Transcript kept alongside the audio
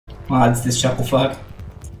Mods this chuckle fuck.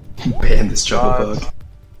 Ban this chuckle fuck.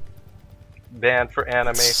 Ban for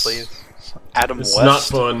anime, please. Adam This West.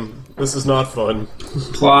 is not fun. This is not fun.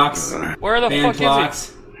 Clocks. Where the Ban fuck clocks. is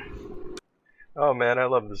he? Oh man, I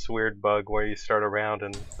love this weird bug where you start a round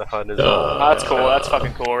and the HUD is Oh, that's cool. That's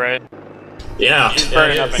fucking cool, right? Yeah. He's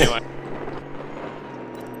burning up anyway.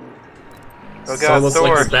 Oh It's god, almost Thor.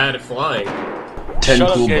 like you're bad at flying. 10 Shut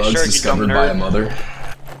up, cool gay bugs shirt, you discovered dumb by a nerd. mother.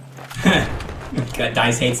 God,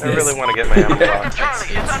 Dice hates I this. really want to get my ammo box.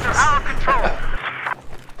 Charlie is under our control.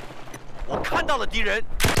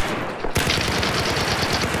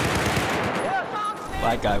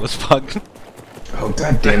 That guy was fucked. Oh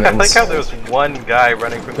god damn it. I like how there was one guy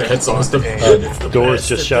running from the That's almost the spawn to A. Doors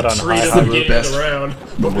just shut on high. Treat the us best- around.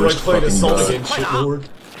 the But we're worst like playing fucking assault bug. against shit, Lord. Be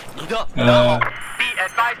advised,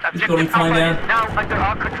 This building objective flying Alpha down? is now under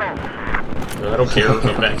our control. I don't care.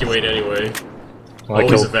 Evacuate anyway. I Always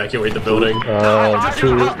killed evacuate the building. two or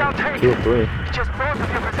three. Just north of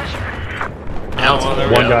your position.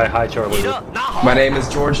 One guy, hi Charlie. My name is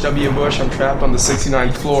George W. Bush. I'm trapped on the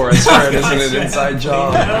 69th floor. I swear it isn't an inside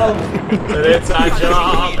job. An inside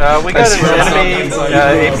job. We got I an swear it's not enemy inside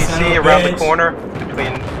APC Son of a around the bitch. corner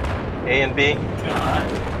between A and B.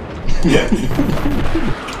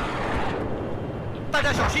 Why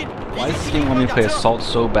does this game want me to play assault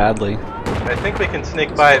so badly? I think we can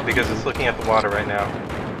sneak by it because it's looking at the water right now.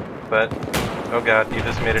 But, oh god, you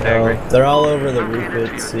just made it angry. They're all over the roof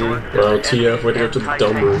at sea. Well, TF, way to go to the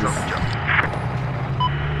dome roof.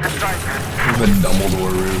 The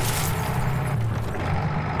Dumbledore roof.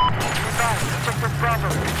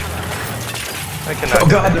 I cannot Oh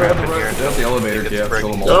get god, that they're at the weapon here. They're at the elevator. It's Yeah, breaking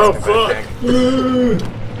kill them all. Oh, by fuck! tank.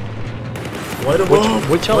 Light them up!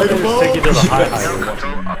 Which Light 'em elevators up! take you to the high Yes.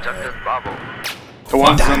 The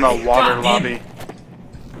ones in the water lobby.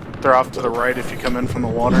 They're off to the right if you come in from the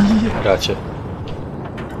water. Gotcha.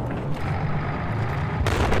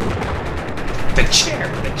 The chair.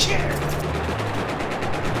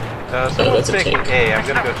 Someone's that's a taking tank. A. I'm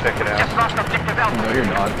gonna go check it out. No, you're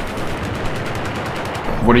not.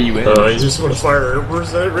 What are you in? You just want to fire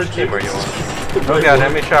where's that red Team, where you want? Oh god,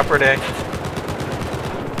 enemy chopper at A.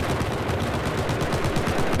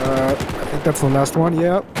 I think that's the last one,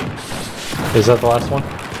 yeah. Is that the last one?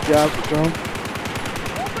 Yeah, drone.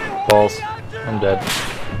 Balls. I'm dead.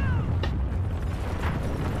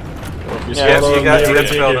 Yes, you got the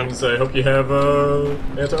building. I hope you have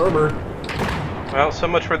anti-armor. Well, so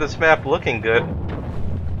much for this map looking good.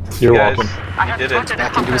 You're Guys, welcome. you did it.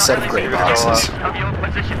 Back into a set of gray boxes.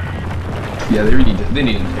 Yeah, they need to take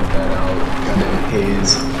that out. Goddamn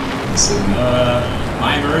haze.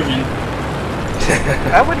 My immersion.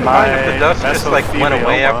 I wouldn't mind if the dust just like went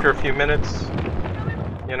away mesothelioma. after a few minutes.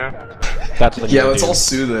 You know? That's the Yeah, let's all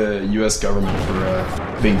sue the U.S. government for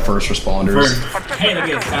being first responders. Hey, look at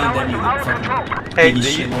it, found them, you fucking Hey, baby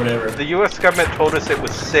shit, whatever. the U.S. government told us it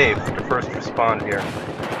was safe to first respond here.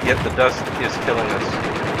 Yet the dust is killing us.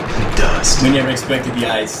 Dust. We never expected the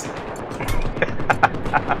ice.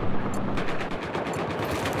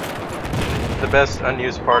 The best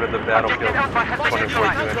unused part of the Battlefield 2042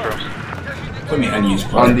 intro. Put me unused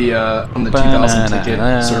part. On the 2000 ticket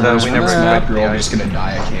servers we for never this map, expected you're all the just gonna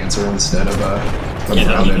die of cancer instead of a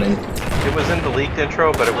ground ending. It was in the leaked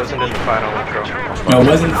intro, but it wasn't in the final intro. No, it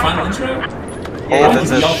wasn't the final intro? Yeah, Oh,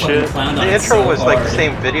 y'all fucking clowned on the it intro so was like the hard.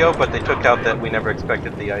 same video, but they took out that we never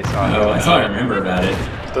expected the ice on. Oh, I thought I remember about it.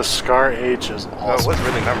 The Scar Age is Oh, it awesome. was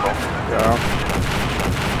really memorable.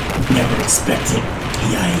 Never expected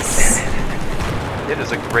the ice. It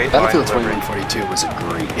is a great line Battlefield delivery. 2142 was a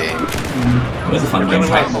great game. It was a fun game.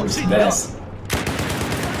 Titan mode was the best.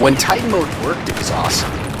 When Titan mode worked, it was awesome.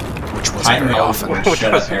 Which wasn't Titan very mode often. worked.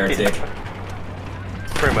 Shut up, heretic.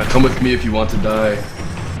 Pretty much. Come with me if you want to die.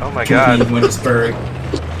 Oh my Compete god. Wintersburg.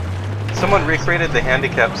 Someone recreated the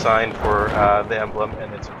handicap sign for the emblem,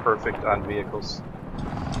 and it's perfect on vehicles.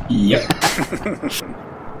 Yep.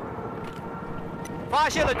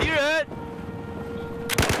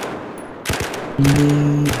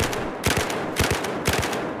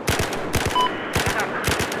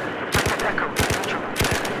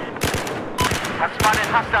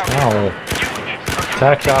 Oh.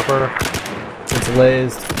 Attack chopper. It's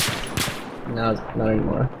lazed. No, not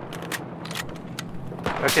anymore.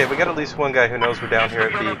 Okay, we got at least one guy who knows we're down here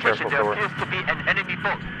at B. Careful, Thor.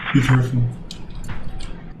 Be careful.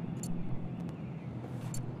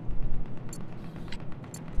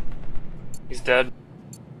 He's dead.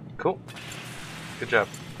 Cool. Good job.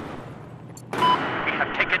 We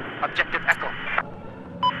have taken objective Echo.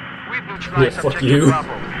 We've Yeah, neutralized fuck objective you.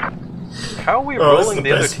 Bravo. How are we Oh, this is rolling the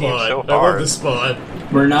the other best team so spot. I love hard? this spot.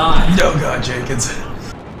 We're not. Oh god, Jenkins.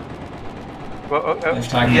 Well,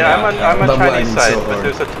 talking yeah, about I'm on level Chinese ending side, so but hard.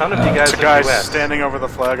 there's a ton of you guys The in guy's the US. standing over the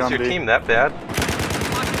flag Is on your B. team that bad?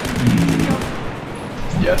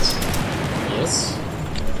 Yes. Yes.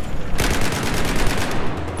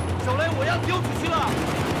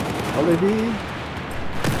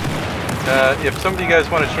 If some of you guys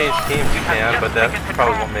want to change teams, you can, but that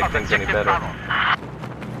probably won't make things any better.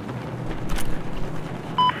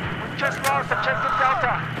 Just lost objective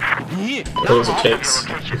Delta. Those are tanks.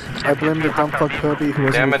 I blame the dumb fuck Kirby who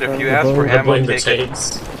was Damn it, if you ask for I ammo, blame the take it.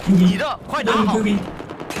 tanks.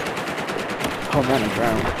 Oh man, I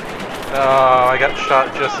drowned. Oh, I got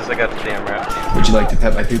shot just as I got the damn rat. Would you like to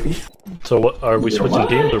pet my poopy? So what, are we switching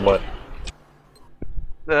teams or what?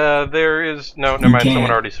 There is... No, never mind, can't.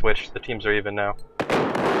 someone already switched. The teams are even now.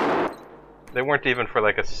 They weren't even for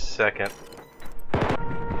like a second.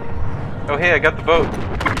 Oh hey, I got the boat.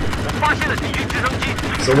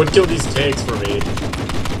 Someone kill these tanks for me.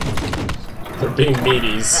 They're being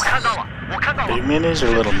meanies. Big minis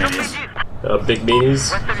or little minis? Big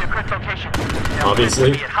meanies. West of your current location.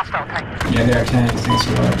 Obviously. Hostile tank. Yeah, there are tanks. Thanks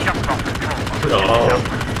for that. Just lost control. Oh.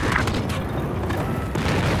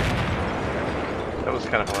 That was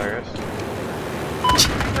kind of hilarious.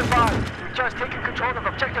 We've just taken control of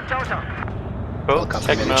objective Delta. Boat,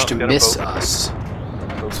 Helicopter managed to Got a miss boat. us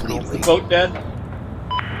completely. Boat dead?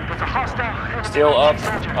 There's a hostile. Still up,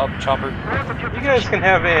 chopper. You guys can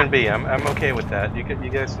have A and B. I'm okay with that. You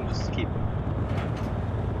guys can just keep them.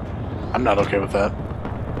 I'm not okay with that.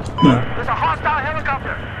 There's a hostile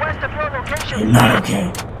helicopter west of your location. You're not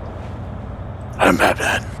okay. I'm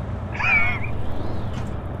bad.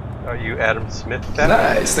 Are you Adam Smith? Then?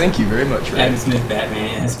 Nice, thank you very much, Ray. Adam Smith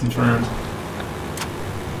Batman has confirmed.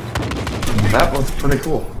 That was pretty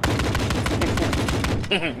cool.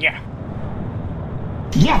 Yeah.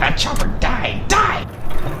 Yeah, that chopper died! Die!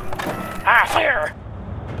 Ah, fire!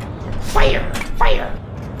 Fire! Fire!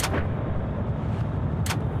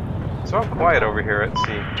 It's all quiet over here at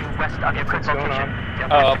sea. West of your current What's going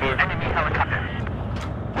location. on? Blue. Enemy helicopter.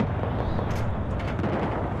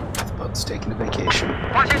 The boat's taking a vacation.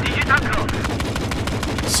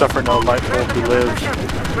 Suffer no light will be lived.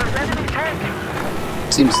 There's enemy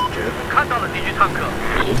tank. Seems legit.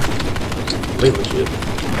 Wait, legit.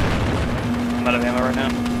 I'm out of ammo right now.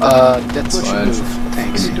 That's what fine. you move.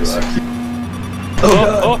 Thanks. You do that.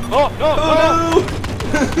 Oh!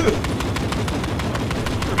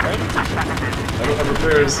 I don't have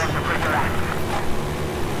repairs.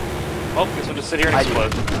 Oh, guess we'll just sit here and I do.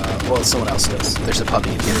 explode. Well, someone else does. There's a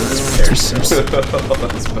puppy in here that's repairs. So.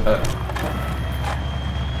 That's bad.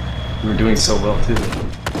 We were doing so well too.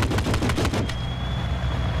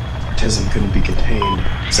 Autism couldn't be contained,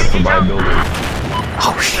 except for my building.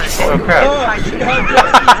 Oh shit! Oh crap!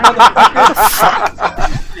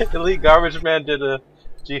 Elite Garbage Man did a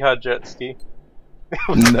jihad jet ski.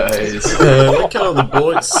 Nice. I like how the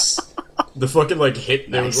bullets, the fucking like hit,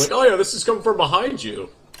 they was like, oh yeah, this is coming from behind you.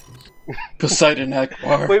 Poseidon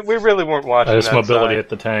Akbar. We really weren't watching Just that mobility side. at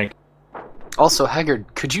the tank. Also,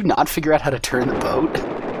 Haggard, could you not figure out how to turn the boat?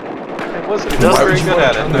 I wasn't very good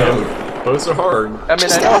at it. No. Boats are hard. I mean,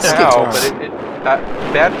 Just I know ask it. how,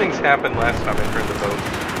 but bad things happened last time I turned the boat.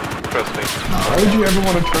 Trust me. Why would you ever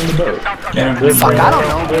want to turn the boat? Fuck, I don't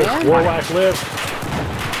know, man. Warlock live.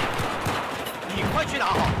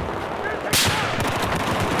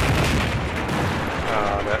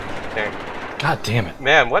 Oh, that tank. God damn it.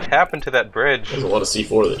 Man, what happened to that bridge? There's a lot of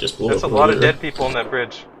C4 that just blew There's a up lot over of there. dead people on that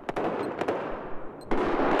bridge.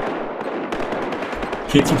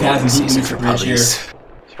 50,000 Season people for for bridge here. puppies.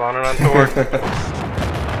 Spawning on Thor.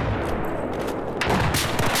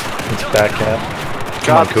 It's back cat.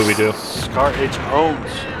 Come on, Scooby-Doo. Scar H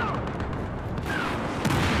owns.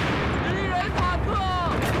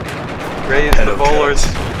 Raise the bowlers.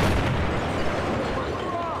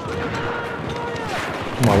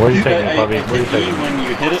 Come on, where are you taking it, puppy? Where are you taking it? When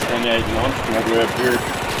you hit it and I launched right up here.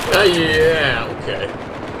 Yeah, okay.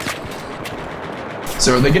 So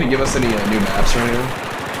are they going to give us any new maps or anything?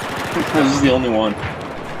 This is the only one.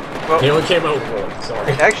 They only came out with one,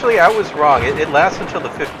 sorry. Actually, I was wrong. It lasts until the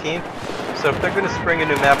 15th. So if they're going to spring a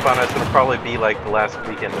new map on us, it'll probably be like the last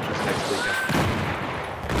weekend, which is next weekend.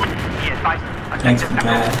 Thanks for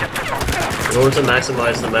that. In order to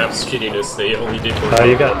maximize the map's shittiness, they only did one.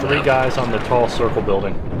 You got 3 guys on the tall circle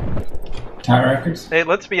building. Tower records? Hey,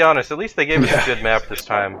 let's be honest. At least they gave us a good map this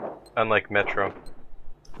time, unlike Metro.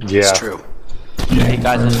 Yeah. It's true. Hey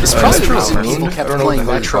guys, It's probably the Metro reason owned? people I kept don't know playing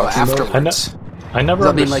what the hell Metro you're talking about. afterwards. I never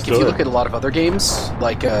I mean, like, if you understood. look at a lot of other games,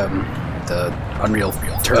 like the Unreal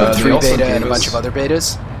Tournament they 3 also beta gave and a bunch us- of other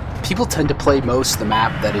betas, people tend to play most of the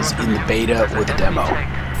map that is in the beta or the demo.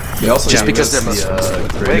 They also Just gave because us they're the Muslims.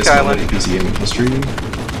 greatest Wake Island. PC gaming history.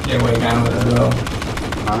 Yeah, Wake Island as well.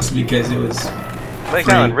 Just because it was. Lake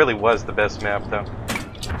free. Island really was the best map, though.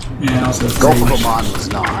 Yeah, also Gulf of free. Oman was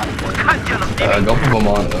not. Gulf of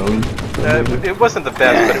Oman owned. It wasn't the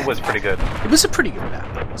best, but it was pretty good. It was a pretty good map,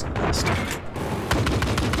 but it wasn't the best.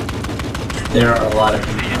 There are a lot of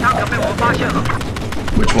people like that.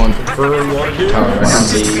 Which one? For one dude?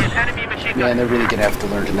 Yeah, and they're really gonna have to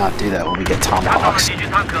learn to not do that when we get tomahawks. You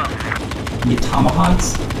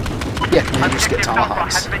tomahawks? Yeah, you just get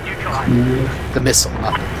tomahawks. The missile,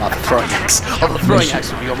 not the throwing axe. Although the throwing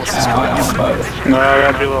axe would be almost as good. No,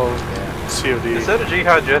 that'd be a little COD. Is that a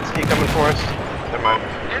Jihad jet ski coming for us? Never mind.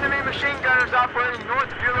 Enemy machine gunners operating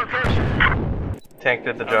north of your location. Tank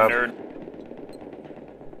did the job.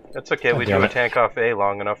 That's okay, we drew a tank off A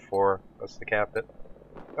long enough for us to cap it.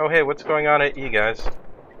 Oh hey, what's going on at E, guys?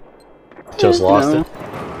 Just lost it?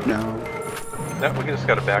 No. No, we just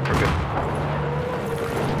got it back, we're good.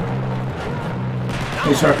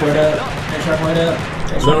 Hey, Shark, wait up. Hey, Shark, wait up.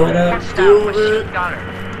 Hey, Shark, wait up. Do it!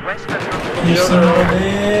 You son of a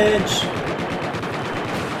bitch.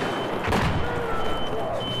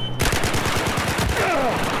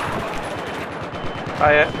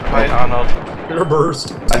 Hi Arnold.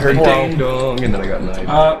 Airburst. I heard ding dong and then I got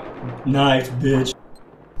knifed. Knife, bitch.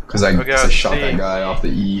 Because I shot that guy off the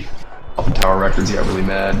E. Off the Tower Records, he got really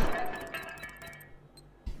mad.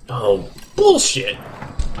 Oh, bullshit!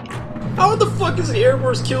 How the fuck is the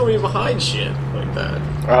airburst killing me behind shit like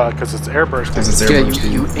that? Because it's airburst. Because it's Yeah,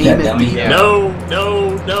 airburst. you aim at the...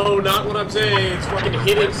 No, not what I'm saying. It's fucking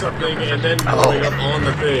hitting something and then blowing up on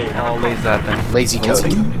the thing. Oh, laze that thing. Lazy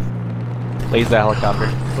coding. Laze that helicopter.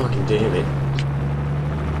 Fucking damn it.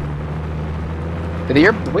 The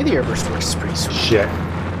way the airburst works is pretty sweet. Shit.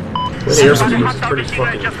 The airburst is pretty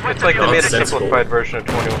fucking... It's like they made a nonsensical. simplified version of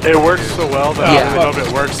 21. It works so well that Yeah. I don't know if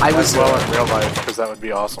it works I was, as well in real life, because that would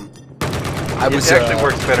be awesome. I was It actually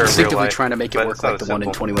works better in real instinctively life, trying to make it but work it's not like the as one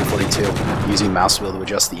in simple. 2142, using mouse wheel to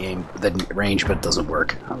adjust the aim, the range, but it doesn't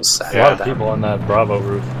work. I was sad A lot about of that. people on that Bravo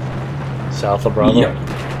roof. South of Bravo. Yep.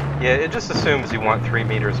 Yeah, it just assumes you want 3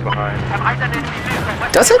 meters behind.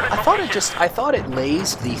 Does it? I thought it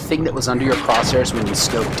lays the thing that was under your crosshairs when you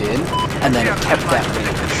scoped in, and then it kept that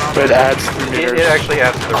range. But it adds 3 meters. It actually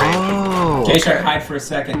adds the range. Oh. J-Shark, hide for a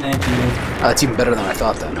second, thank you. That's even better than I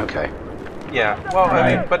thought then, okay. Yeah, well, I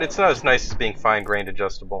mean, Right. but it's not as nice as being fine-grained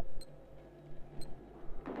adjustable.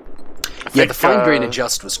 Yeah, the fine grain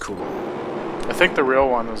adjust was cool. I think the real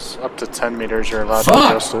one is up to 10 meters you're allowed Fuck! to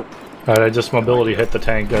adjust it. Alright, I just mobility hit the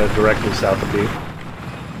tank directly south of B.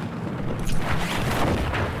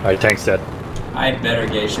 Alright, tank's dead. Hide better,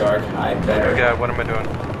 Gay Shark. Hide Oh better. god, what am I doing?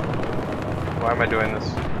 Why am I doing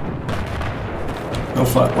this? Oh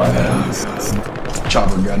fuck, why not?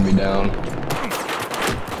 Chopper gunned me down.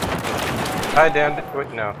 Hi, Dan.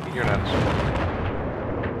 Wait, no, you're not.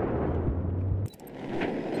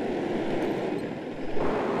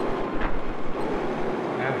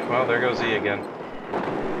 Yeah, well, there goes E again.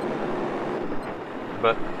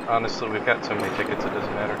 But honestly, we've got so many tickets, it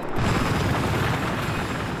doesn't matter.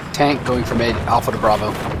 Tank going from Alpha to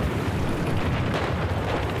Bravo.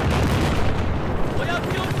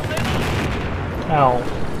 Ow.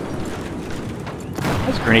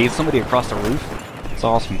 That's a grenade. Somebody across the roof. It's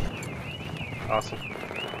awesome. Awesome.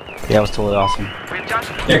 Yeah, it was totally awesome.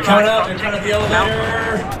 They're coming up in front of the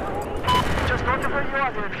elevator! Just north of where you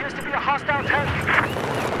are, there appears to be a hostile tank.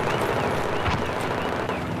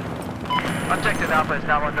 Objective Alpha is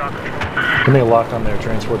now under our control. Give me a lock on their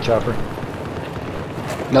transport chopper.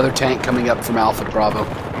 Another tank coming up from Alpha to Bravo.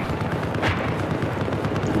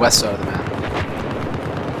 West side of the map.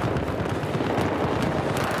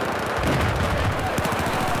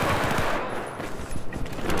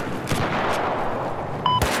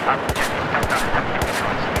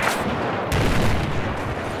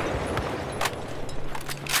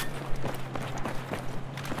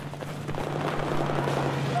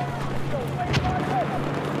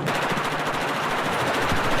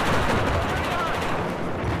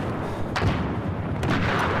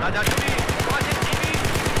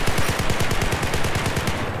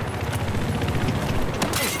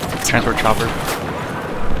 Transport chopper.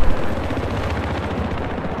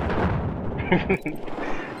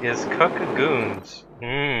 Is Cuck goons?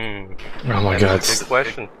 Hmm. Oh my god. Good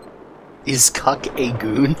question. Is Cuck a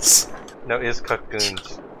goons? No, is Cuck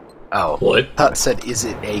goons? Oh. What? It said, is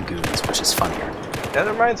it a goons, which is funnier. That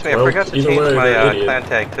reminds me, Well, I forgot to either change way, my they're idiot. clan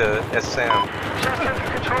tag to S-Sam.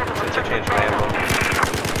 Since I changed my emblem.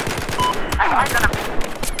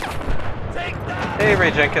 Hey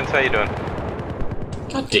Ray Jenkins, how you doing?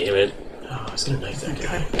 God damn it. Oh, I was gonna knife that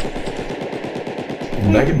guy.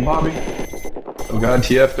 Naked Bobby. Oh god,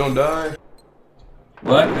 TF, don't die.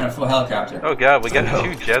 What? In a full helicopter. Oh god, we got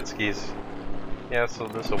 2 jet skis. Yeah, so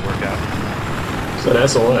this will work out. So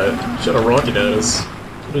that's all that. Shot a rocket at us.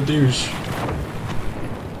 What a douche.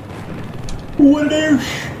 What a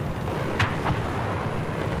douche!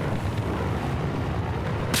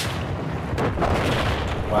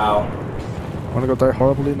 Wow. Wanna go die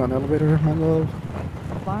horribly in an elevator, my love?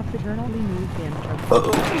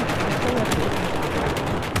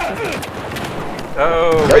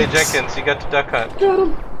 Oh, Ray Jenkins, you got to duck hunt. Got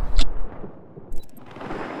him.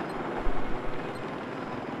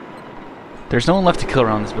 There's no one left to kill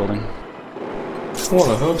around this building.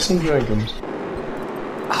 Wanna hope some Jenkins.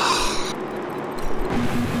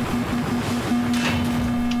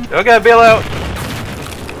 Oh god, bail out!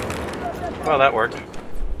 Well, that worked.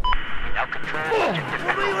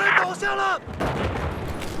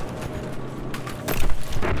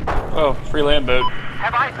 Oh, free land boat.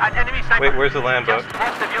 Have eyes on enemy sniper. Wait, where's the land boat? Just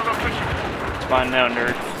west of your location. It's mine now,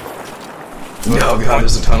 nerd. Oh god,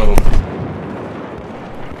 there's a ton of them.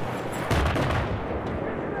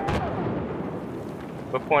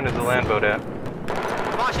 What point is the land boat at?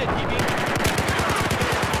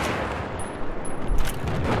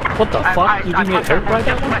 What the fuck? You didn't get hurt by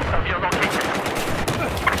that one? West of your location.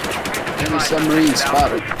 Enemy submarine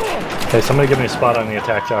spotted. Hey, somebody give me a spot on the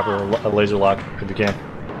attack chopper or a laser lock if you can.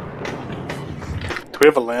 Do we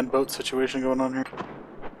have a land boat situation going on here?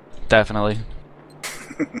 Definitely.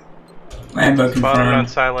 Land boat Spotted on confirmed.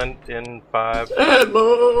 silent in 5.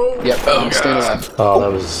 Edmo! Yep, stay alive. Oh,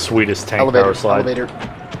 that was the sweetest tank Elevator, power slide. elevator.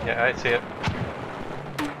 Yeah, I see it.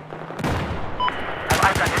 Have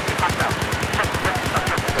eyes on enemy hostile.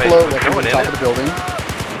 Wait, Hello, was we're no at one the in top it? of the building.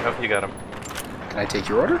 Oh, you got him. Can I take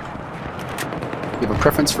your order? You have a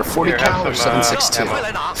preference for 40 Here, cal or have some, 7.62?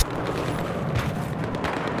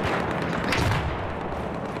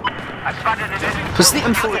 I spotted an enemy. Was the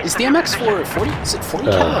M4, is the MX4 40? Is it 40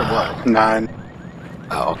 cal or what? 9.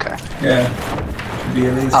 Oh, okay. Yeah. Should be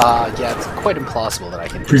at least. Yeah, it's quite implausible that I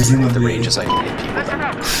can presumably the ranges I can hit people. Listen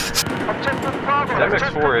up. Objective Bravo. That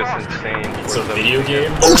MX4 is insane. It's a video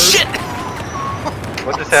game? Oh shit!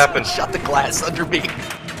 What just happened? Shut the glass under me.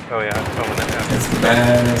 Oh yeah, I saw when that happened. That's the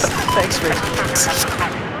best. Thanks, Rick.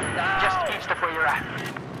 Just east of where you're at.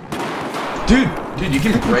 Dude, you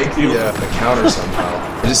can break the counter somehow.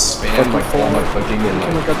 Just spam like all my clicking and Oh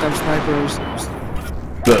my like goddamn snipers.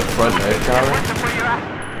 the front knife counter. West of where you're at.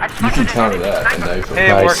 You can counter that and knife it. Hey,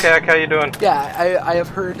 Warcack, how you doing? Yeah, I have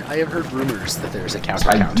heard rumors that there's a counter.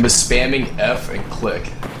 I was spamming F and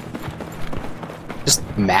click. Just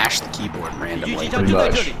mash the keyboard randomly. Pretty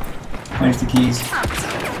much. Punch the keys.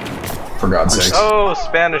 For God's sake. Oh,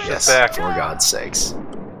 Spanish Yes, is back. for God's sakes.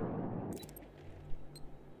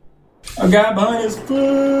 A guy behind us.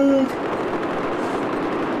 Fuck.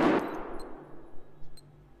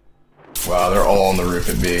 Wow, they're all on the roof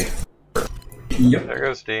at B. Yep. There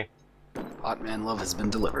goes D. Hot man love has been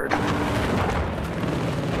delivered. And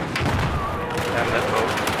that boat.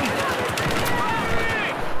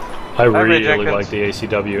 I really Jenkins. like the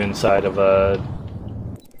ACW inside of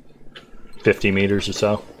 50 meters or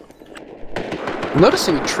so. I'm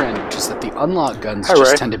noticing a trend, which is that the unlock guns Hi,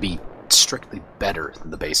 just Ray. tend to be strictly better than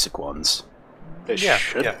the basic ones. They Yeah,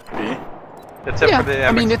 should yeah. be. Except Yeah, for the MX4.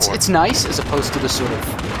 I mean it's nice as opposed to the sort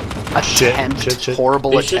of attempt, shit.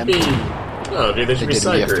 horrible They should attempt. be... No, dude, they should be did in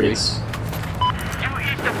side BF3. grades. Due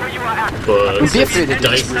east of where you are at. But... With BF3 they did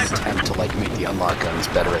Dice. this weird attempt to like make the unlock guns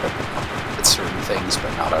better at certain things,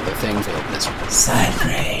 but not other things. Failed miserably. Side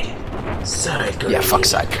grade. Side grade. Yeah, fuck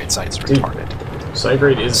side grade. Side's retarded. Side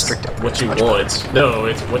grade is Strict what you much want. No,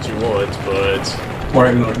 it's what you want, but... Or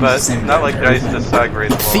everyone But the same not like grade. Dice to side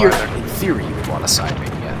grades In theory, you would want a side grade,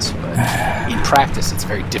 yes, but in practice, it's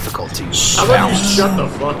very difficult to How about you balance. shut the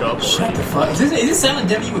fuck up? Shut the fuck. Is this Silent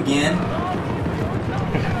W again?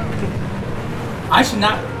 I should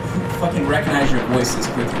not fucking recognize your voice this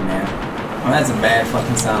quickly, man. Well, that's a bad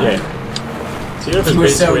fucking sign. Yeah. See, if it's You were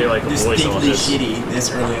so basically like a voice distinctly office. shitty this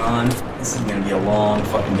early on. This is gonna be a long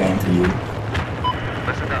fucking game for you.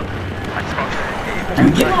 Listen up. I spotted I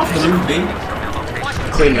mean, get off the roof, baby.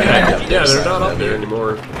 Clean that up. Yeah, they're not up there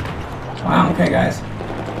anymore. Wow, okay, guys.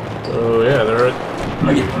 So yeah, they're... I'm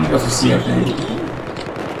gonna go for C, I think.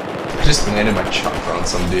 I just landed my chopper on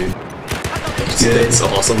some dude. It's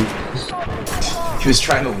awesome. He was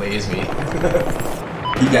trying to laze me.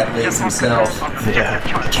 He got lazy himself. Yeah.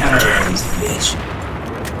 Counter lazy,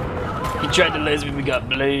 bitch. He tried to laze me, we got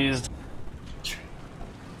blazed.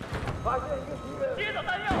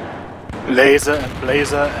 Laser and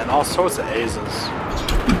blazer and all sorts of A's.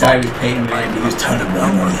 He died with pain, man. He was trying to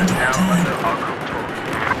run all the entire time.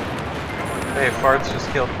 Hey, Farts just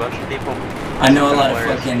killed a bunch of people. I know a lot of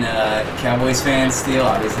fucking Cowboys fans still,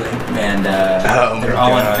 obviously, and they're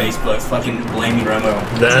all on Facebook fucking blaming Romo.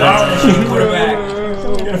 Quarterback.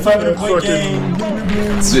 We're gonna 500-point game.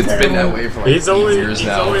 It's been that way for like 8 years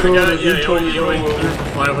now. He's only the guy, he only threw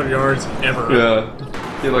 500 yards ever. Yeah.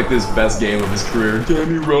 He had like this best game of his career.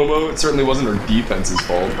 Damn you, Romo. It certainly wasn't our defense's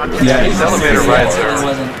fault. Yeah, these elevator rides It are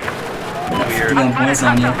wasn't weird. 51 points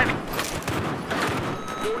on you.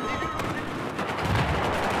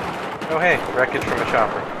 Oh hey, wreckage from a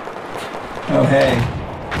chopper. Oh hey.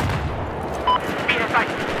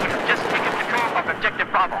 Just taken control of objective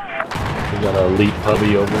Bravo. We got a elite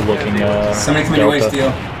hubby overlooking Somebody come your way, Delta.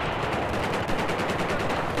 Steel.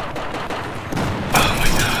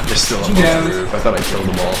 They're still up on the roof. I thought I killed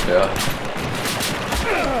them all. Yeah.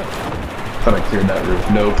 Thought I cleared that roof.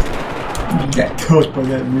 Nope. You got cooked by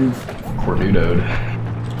that move. Cornudoed.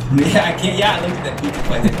 Yeah, I can't. Yeah, I looked at that pizza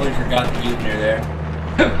place. I totally forgot the Mutineer there.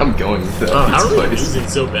 I'm going with that. How pizza are we place. losing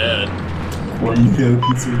so bad?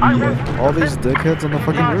 All these dickheads on the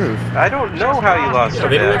fucking roof. I don't know how you lost so They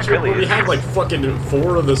didn't bad, actually, really. we had like fucking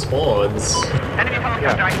 4 of the spawns. Enemy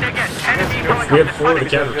helicopter, I say again. Enemy We helicopter had 4 of the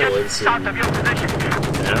counterpoints. south of your position.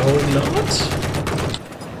 Now not?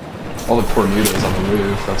 All the Cornudos on the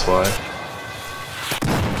roof, that's why.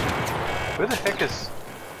 Who the heck is...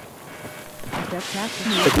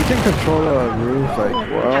 If you can control a roof, like,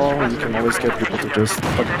 well, you can always get people to just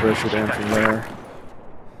fucking parachute in from there.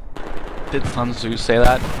 Did Sun Tzu say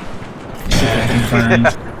that?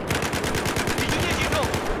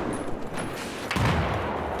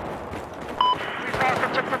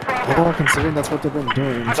 Well, considering that's what they've been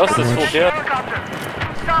doing. That's the full kill.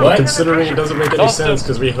 Well, considering it doesn't make any sense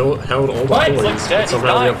because we held all the points, but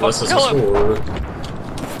somehow we have less as a score.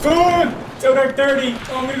 Food! Still dark 30!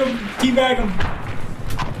 Oh, I'm gonna go teabag him.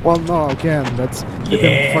 Well, no, again, that's they've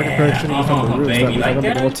been fucking parachuting from the roof that we haven't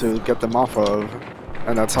been able to get them off of,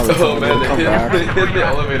 and that's how they Oh man, come back. they hit the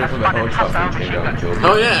elevator from the helicopter and came down and killed me.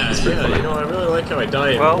 Oh yeah, It's pretty funny. you know, I really like how I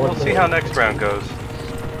die in Well, one we'll see point. how next round goes.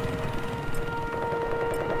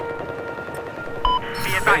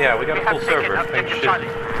 But yeah, we got a full server. Things should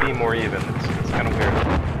be more even. It's kind of weird.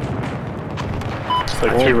 It's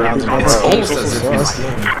like 2 rounds in a It's row. almost as if he's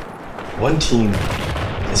one team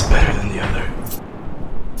is better than the other.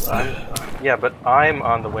 Yeah, but I'm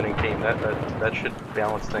on the winning team. That should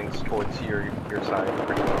balance things towards your side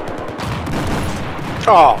pretty well.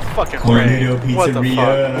 Oh, fucking Cornado Ray. What the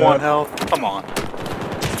Pizzeria. fuck? 1 health? Come on.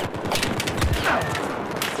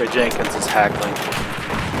 Ray Jenkins is haggling.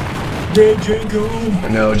 Ray Django. I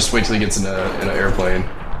know, just wait till he gets in an airplane.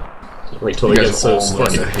 Wait till You he guys gets those all learn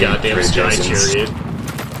fucking to hate goddamn Ray sky Jenkins. chariot.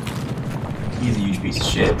 He's a huge piece of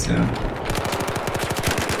shit, so.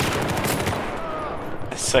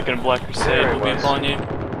 Second Black Crusade will be upon you.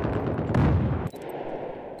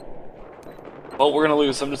 Well, we're gonna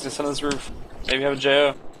lose. I'm just gonna send this roof. Maybe have a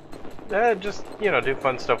JO. Just, you know, do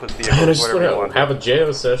fun stuff with Man, I vehicles, just whatever you want want. to have a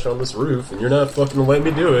JO sesh on this roof, and you're not fucking letting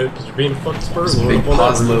me do it because you're being a fucking spurs. It's a big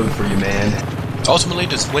pause load for you, man. Ultimately,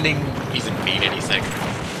 does winning even mean anything?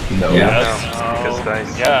 No. Yeah, because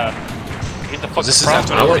dice. Yeah. Get the fuck This is crap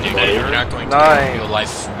after out of what it. you did. You're not going to 9, get a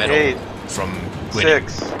real-life medal 8, from winning.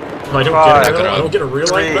 6, I don't 5, get a medal? I don't get a real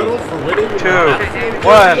life 3, medal for winning? 2, 1.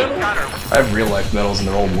 I have real life medals and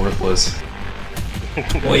they're all worthless.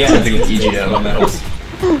 Well, yeah, I think it's EGM medals.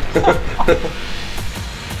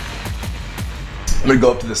 I'm gonna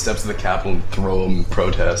go up to the steps of the Capitol and throw them and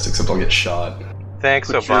protest, except I'll get shot.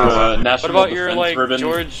 Thanks, Obama. What about your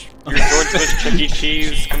George Bush Chuck E.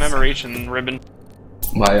 Cheese commemoration ribbon?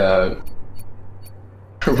 My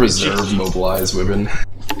reserve mobilized ribbon.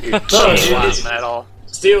 Medal.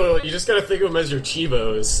 Steel, you just gotta think of them as your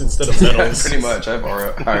Chivos instead of medals. Pretty much. I have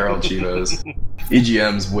IRL Chivos.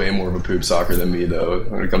 EGM's way more of a poop soccer than me, though,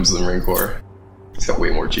 when it comes to the Marine Corps. He's got way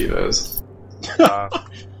more Chivos.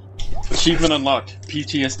 Achievement unlocked.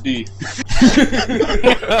 PTSD.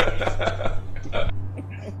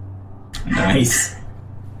 Nice.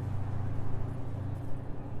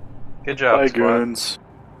 Good job, Bye, squad. goons.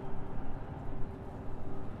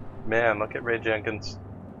 Man, look at Ray Jenkins.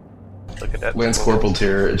 Look at that. Lance Corporal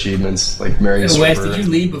tier achievements, like Mary Wes, Swerver. did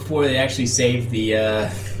you leave before they actually saved the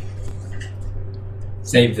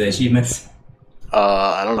achievements?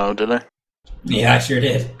 I don't know, did I? Yeah, I sure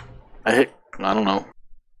did. I don't know.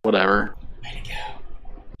 Whatever. Way to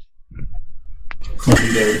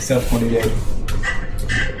go. Self-pointed out.